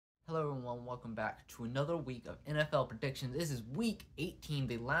Hello everyone, welcome back to another week of NFL predictions. This is week 18,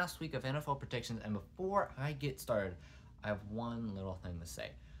 the last week of NFL predictions, and before I get started, I have one little thing to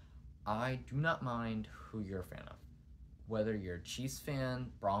say. I do not mind who you're a fan of. Whether you're a Chiefs fan,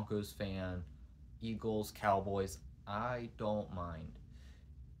 Broncos fan, Eagles, Cowboys, I don't mind.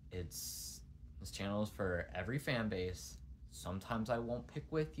 This channel is for every fan base. Sometimes I won't pick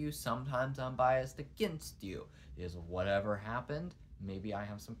with you, sometimes I'm biased against you. It is whatever happened. Maybe I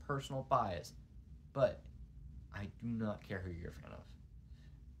have some personal bias, but I do not care who you're a fan of.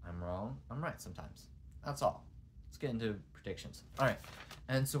 I'm wrong, I'm right sometimes. That's all. Let's get into predictions. All right,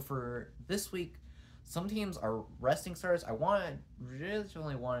 and so for this week, some teams are resting starters. I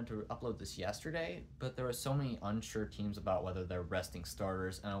originally wanted to upload this yesterday, but there were so many unsure teams about whether they're resting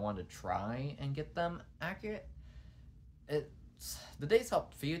starters, and I wanted to try and get them accurate. The dates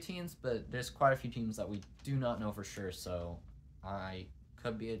helped a few teams, but there's quite a few teams that we do not know for sure, so I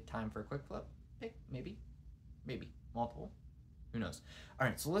could be a time for a quick flip pick, maybe, multiple, who knows. All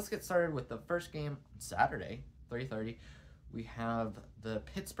right, so let's get started with the first game on Saturday, 3:30. We have the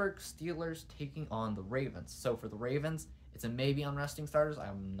Pittsburgh Steelers taking on the Ravens. So for the Ravens, it's a maybe on resting starters.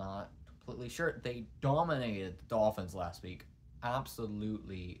 I'm not completely sure. They dominated the Dolphins last week,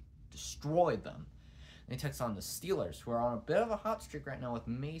 absolutely destroyed them. They takes on the Steelers, who are on a bit of a hot streak right now with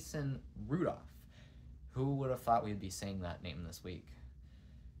Mason Rudolph. Who would have thought we'd be saying that name this week?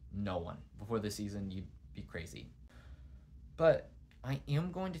 No one. Before the season, you'd be crazy. But I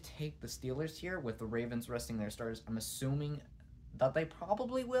am going to take the Steelers here with the Ravens resting their starters. I'm assuming that they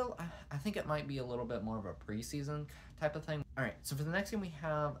probably will. I think it might be a little bit more of a preseason type of thing. All right, so for the next game, we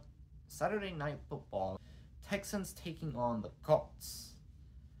have Saturday Night Football. Texans taking on the Colts.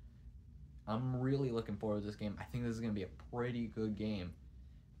 I'm really looking forward to this game. I think this is going to be a pretty good game.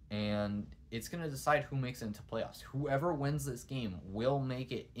 And it's going to decide who makes it into playoffs. Whoever wins this game will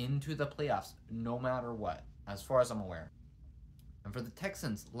make it into the playoffs no matter what, as far as I'm aware. And for the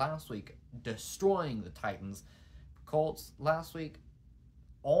Texans, last week, destroying the Titans. Colts, last week,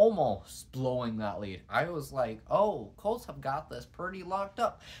 almost blowing that lead. I was like, oh, Colts have got this pretty locked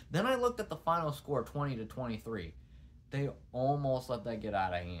up. Then I looked at the final score, 20-23. They almost let that get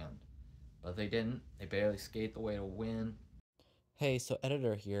out of hand. But they didn't. They barely skate the way to win. Hey, so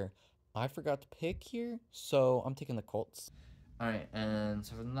editor here. I forgot to pick here, so I'm taking the Colts. All right, and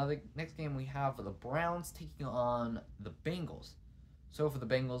so for the next game, we have the Browns taking on the Bengals. So for the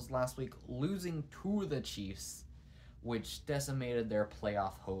Bengals, last week, losing to the Chiefs, which decimated their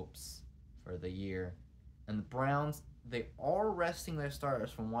playoff hopes for the year. And the Browns, they are resting their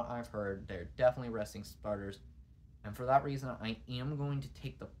starters from what I've heard. They're definitely resting starters. And for that reason, I am going to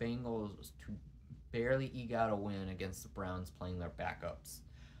take the Bengals to barely eke out a win against the Browns playing their backups.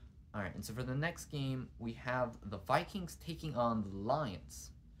 All right, and so for the next game, we have the Vikings taking on the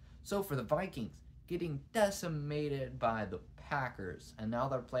Lions. So for the Vikings, getting decimated by the Packers, and now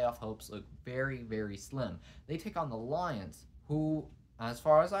their playoff hopes look very, very slim. They take on the Lions, who, as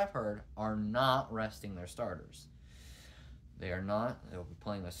far as I've heard, are not resting their starters. They are not. They'll be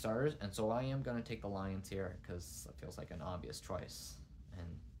playing the starters, and so I am going to take the Lions here because it feels like an obvious choice. And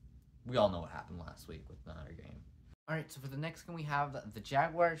we all know what happened last week with another game. All right, so for the next game, we have the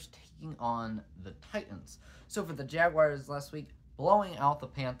Jaguars taking on the Titans. So for the Jaguars last week, blowing out the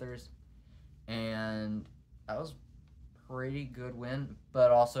Panthers, and that was a pretty good win,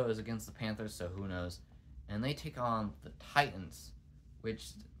 but also it was against the Panthers, so who knows. And they take on the Titans, which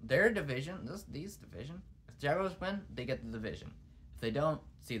their division, these division, if the Jaguars win, they get the division. If they don't,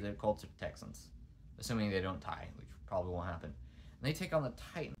 see the Colts or Texans, assuming they don't tie, which probably won't happen. And they take on the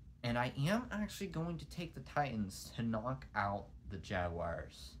Titans. And I am actually going to take the Titans to knock out the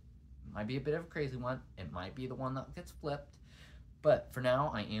Jaguars. It might be a bit of a crazy one. It might be the one that gets flipped. But for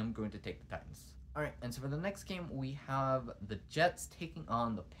now, I am going to take the Titans. All right, and so for the next game, we have the Jets taking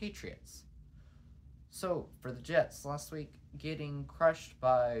on the Patriots. So for the Jets, last week, getting crushed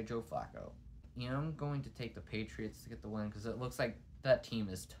by Joe Flacco. I am going to take the Patriots to get the win because it looks like that team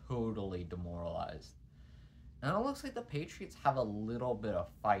is totally demoralized. And it looks like the Patriots have a little bit of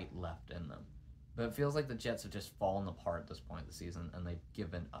fight left in them. But it feels like the Jets have just fallen apart at this point of the season, and they've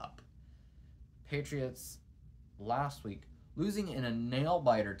given up. Patriots, last week, losing in a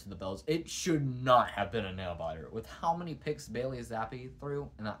nail-biter to the Bills. It should not have been a nail-biter. With how many picks Bailey Zappi threw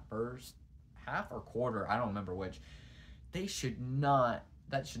in that first half or quarter, I don't remember which, that should not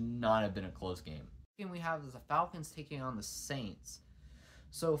have been a close game. The game we have is the Falcons taking on the Saints.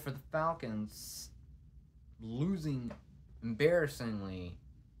 So for the Falcons, losing embarrassingly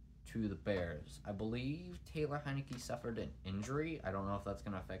to the Bears. I believe Taylor Heinicke suffered an injury. I don't know if that's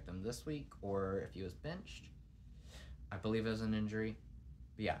going to affect him this week or if he was benched. I believe it was an injury.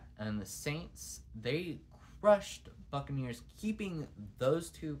 But yeah, and the Saints, they crushed Buccaneers, keeping those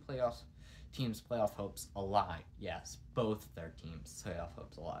two playoff teams' playoff hopes alive. Yes, both their teams' playoff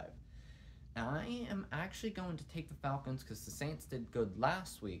hopes alive. And I am actually going to take the Falcons because the Saints did good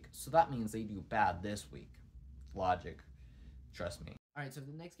last week, so that means they do bad this week. Logic. Trust me. All right, so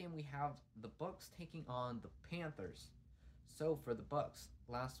the next game we have the Bucks taking on the Panthers. So for the Bucks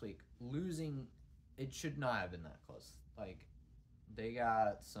last week, losing, it should not have been that close. Like, they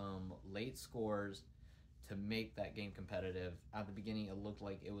got some late scores to make that game competitive. At the beginning, it looked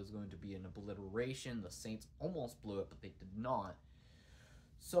like it was going to be an obliteration. The Saints almost blew it, but they did not.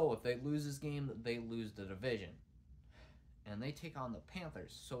 So if they lose this game, they lose the division. And they take on the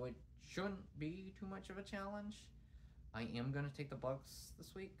Panthers. So it shouldn't be too much of a challenge. I am going to take the Bucks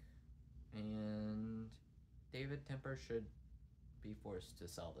this week. And David Tepper should be forced to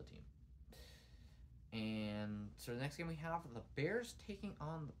sell the team. And so the next game we have the Bears taking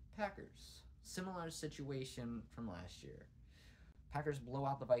on the Packers. Similar situation from last year. Packers blow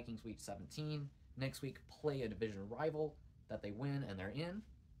out the Vikings week 17. Next week play a division rival that they win and they're in.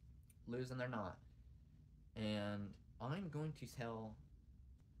 Lose and they're not. And I'm going to tell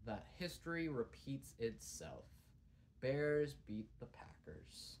that history repeats itself. Bears beat the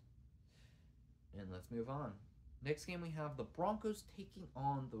Packers. And let's move on. Next game we have the Broncos taking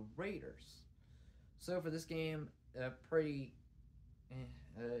on the Raiders. So for this game, it's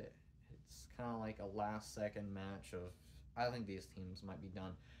kind of like a last-second match of, I think these teams might be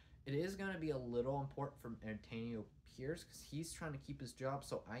done. It is going to be a little important for Antonio Pierce because he's trying to keep his job,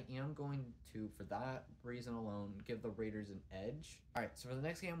 so I am going to, for that reason alone, give the Raiders an edge. All right, so for the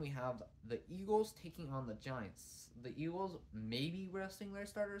next game, we have the Eagles taking on the Giants. The Eagles may be resting their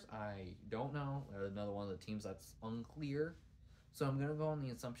starters. I don't know. They're another one of the teams that's unclear. So I'm going to go on the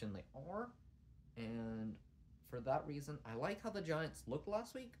assumption they are. And for that reason, I like how the Giants looked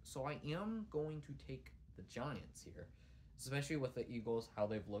last week, so I am going to take the Giants here. Especially with the Eagles, how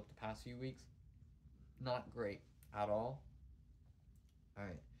they've looked the past few weeks. Not great at all.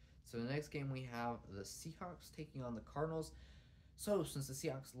 Alright, so the next game we have the Seahawks taking on the Cardinals. So since the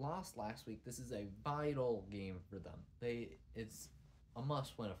Seahawks lost last week, this is a vital game for them. It's a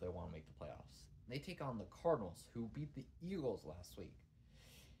must win if they want to make the playoffs. They take on the Cardinals, who beat the Eagles last week.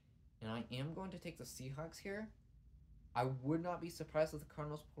 And I am going to take the Seahawks here. I would not be surprised if the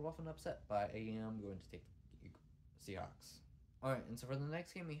Cardinals pull off an upset, but I am going to take the Seahawks. Alright, and so for the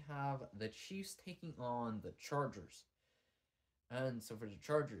next game, we have the Chiefs taking on the Chargers. And so for the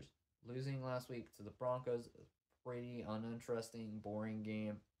Chargers, losing last week to the Broncos, pretty uninteresting, boring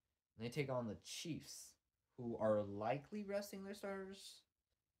game. And they take on the Chiefs, who are likely resting their starters,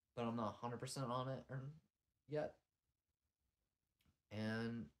 but I'm not 100% on it yet.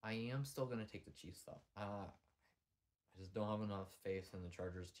 And I am still going to take the Chiefs, though. I just don't have enough faith in the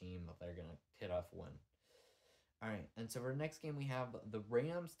Chargers team that they're going to hit off a win. All right, and so for the next game, we have the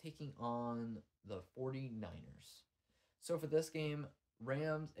Rams taking on the 49ers. So for this game,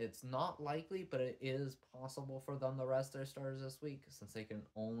 Rams, it's not likely, but it is possible for them to rest their starters this week since they can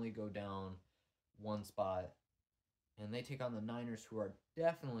only go down one spot. And they take on the Niners, who are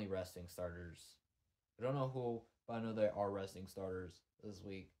definitely resting starters. I don't know who, but I know they are resting starters this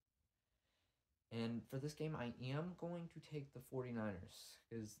week. And for this game, I am going to take the 49ers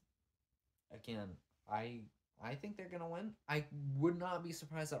because, again, I think they're going to win. I would not be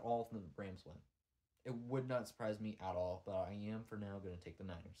surprised at all if the Rams win. It would not surprise me at all, but I am for now going to take the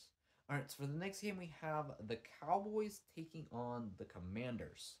Niners. All right, so for the next game, we have the Cowboys taking on the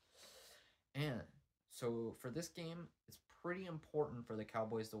Commanders. And so for this game, it's pretty important for the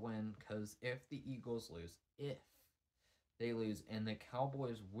Cowboys to win because if the Eagles lose, if they lose and the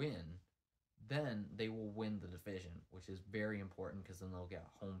Cowboys win, then they will win the division, which is very important because then they'll get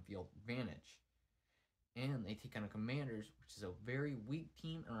home field advantage. And they take on the Commanders, which is a very weak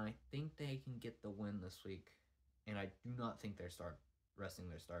team, and I think they can get the win this week. And I do not think they're resting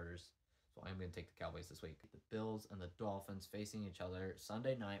their starters. So I'm going to take the Cowboys this week. The Bills and the Dolphins facing each other,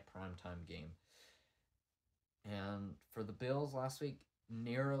 Sunday night primetime game. And for the Bills last week,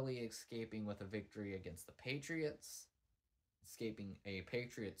 narrowly escaping with a victory against the Patriots, escaping a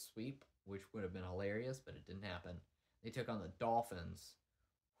Patriots sweep, which would have been hilarious, but it didn't happen. They took on the Dolphins,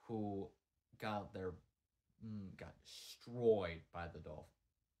 who got destroyed by the Dolphins.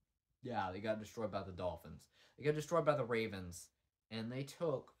 Yeah, they got destroyed by the Dolphins. They got destroyed by the Ravens, and they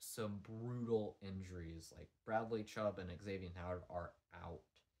took some brutal injuries. Like Bradley Chubb and Xavier Howard are out.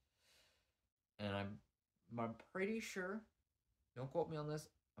 And I'm pretty sure, don't quote me on this,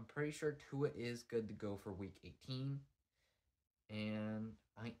 I'm pretty sure Tua is good to go for week 18. And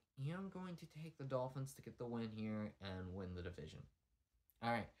I am going to take the Dolphins to get the win here and win the division.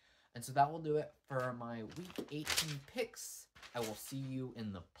 All right. And so that will do it for my Week 18 picks. I will see you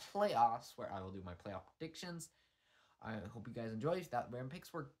in the playoffs where I will do my playoff predictions. I hope you guys enjoyed. If you thought my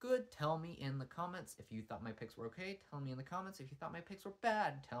picks were good, tell me in the comments. If you thought my picks were okay, tell me in the comments. If you thought my picks were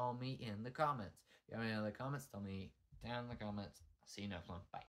bad, tell me in the comments. If you have any other comments, tell me down in the comments. I'll see you next one. Bye.